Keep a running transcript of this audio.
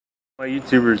My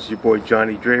YouTubers, your boy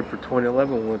Johnny Draper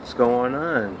 2011. What's going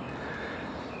on?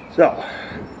 So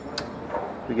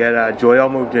we got Joy all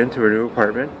moved into her new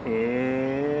apartment,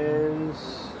 and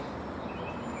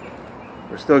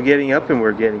we're still getting up and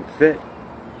we're getting fit.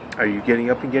 Are you getting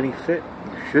up and getting fit?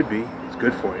 You should be. It's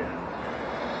good for you.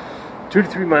 2 to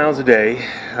 3 miles a day.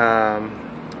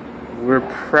 We're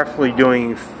preferably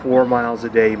doing 4 miles a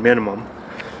day minimum,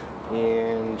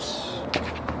 and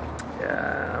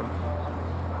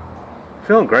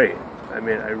feeling great. I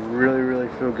mean, I really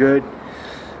feel good.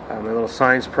 My little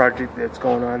science project that's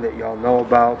going on that y'all know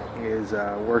about is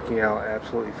working out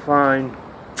absolutely fine.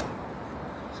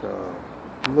 So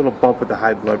a little bump with the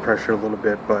high blood pressure a little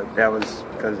bit, but that was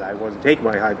because I wasn't taking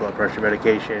my high blood pressure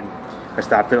medication. I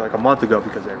stopped it like a month ago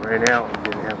because I ran out and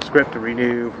didn't have a script to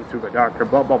renew through my doctor,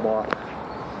 blah blah blah.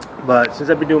 But since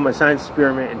I've been doing my science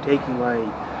experiment and taking my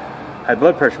high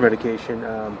blood pressure medication,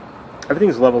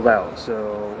 everything's leveled out,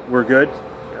 so we're good.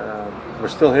 We're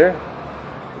still here,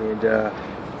 and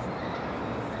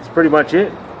that's pretty much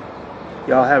it.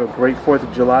 Y'all have a great 4th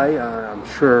of July. I'm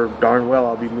sure darn well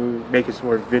I'll be making some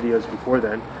more videos before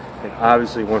then, and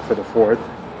obviously one for the 4th.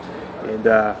 And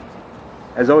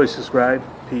as always, subscribe,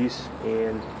 peace,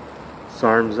 and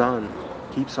SARM's on.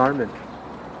 Keep SARMing.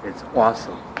 It's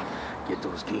awesome. Get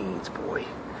those gains, boy.